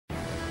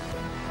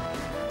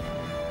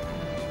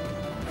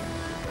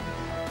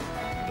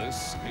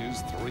This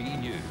is 3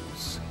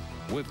 News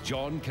with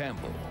John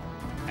Campbell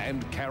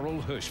and Carol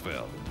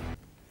Hirschfeld.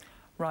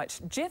 Right,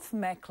 Geoff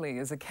Mackley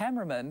is a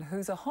cameraman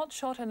who's a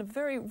hotshot in a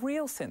very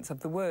real sense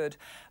of the word.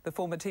 The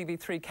former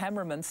TV3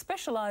 cameraman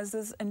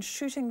specialises in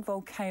shooting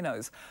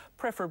volcanoes,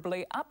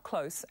 preferably up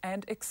close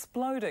and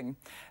exploding.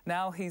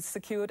 Now he's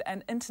secured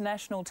an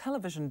international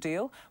television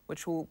deal,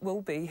 which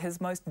will be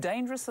his most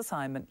dangerous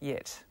assignment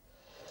yet.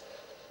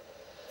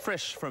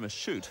 Fresh from a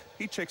shoot,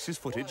 he checks his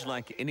footage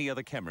like any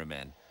other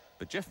cameraman.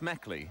 But Geoff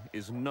Mackley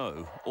is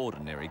no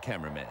ordinary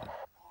cameraman.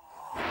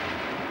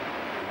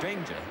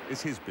 Danger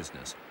is his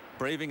business.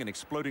 Braving an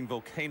exploding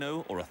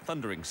volcano or a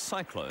thundering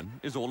cyclone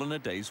is all in a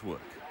day's work.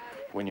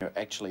 When you're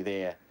actually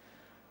there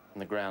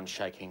and the ground's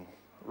shaking,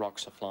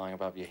 rocks are flying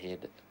above your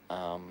head,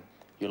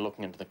 you're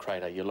looking into the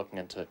crater, you're looking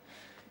into,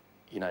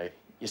 you're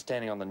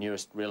standing on the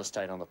newest real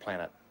estate on the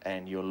planet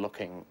and you're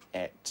looking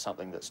at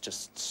something that's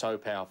just so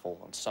powerful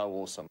and so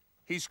awesome.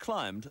 He's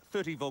climbed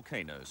 30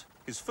 volcanoes.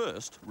 His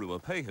first,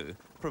 Ruapehu,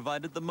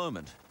 provided the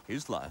moment.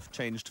 His life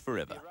changed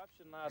forever.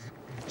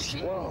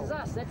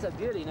 Jesus, that's a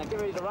beauty. Now get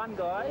ready to run,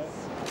 guys.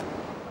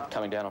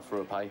 Coming down off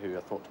Ruapehu,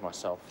 I thought to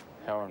myself,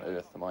 how on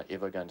earth am I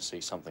ever going to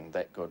see something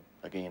that good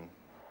again?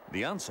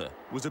 The answer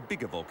was a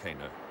bigger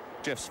volcano.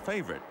 Geoff's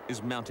favourite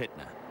is Mount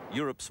Etna,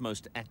 Europe's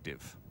most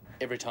active.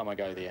 Every time I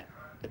go there,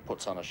 it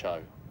puts on a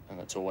show, and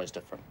it's always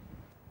different.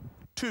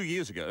 2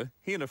 years ago,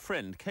 he and a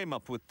friend came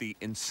up with the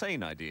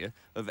insane idea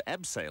of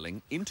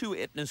abseiling into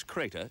Etna's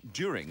crater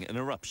during an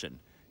eruption.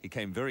 He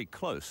came very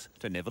close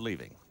to never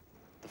leaving.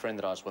 The friend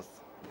that I was with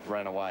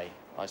ran away.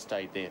 I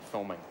stayed there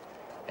filming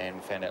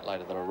and found out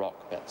later that a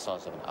rock about the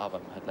size of an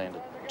oven had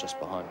landed just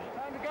behind me.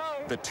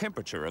 The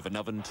temperature of an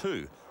oven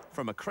too,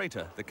 from a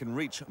crater that can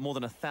reach more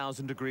than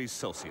 1,000 degrees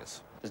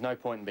Celsius. There's no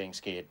point in being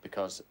scared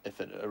because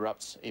if it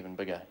erupts even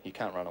bigger, you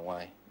can't run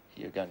away.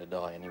 You're going to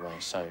die anyway,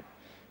 so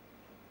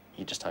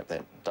you just hope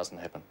that doesn't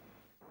happen.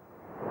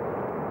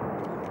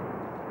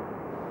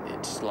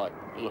 It's like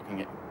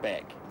looking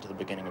back to the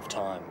beginning of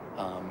time.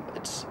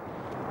 It's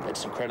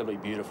incredibly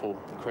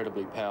beautiful,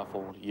 incredibly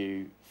powerful.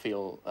 You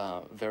feel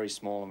very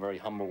small and very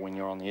humble when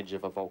you're on the edge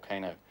of a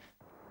volcano.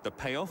 The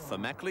payoff for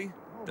Mackley?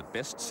 The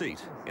best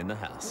seat in the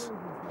house.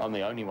 I'm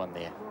the only one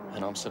there,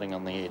 and I'm sitting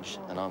on the edge,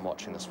 and I'm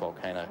watching this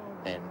volcano,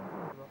 and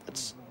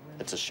it's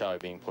a show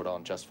being put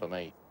on just for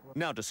me.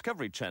 Now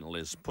Discovery Channel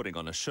is putting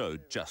on a show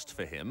just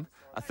for him,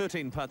 a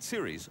 13-part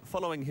series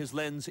following his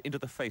lens into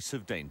the face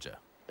of danger.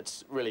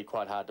 It's really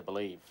quite hard to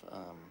believe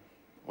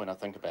when I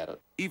think about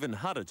it. Even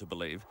harder to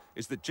believe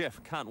is that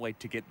Geoff can't wait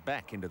to get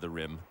back into the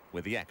rim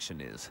where the action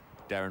is.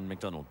 Darren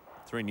McDonald,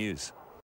 3 News.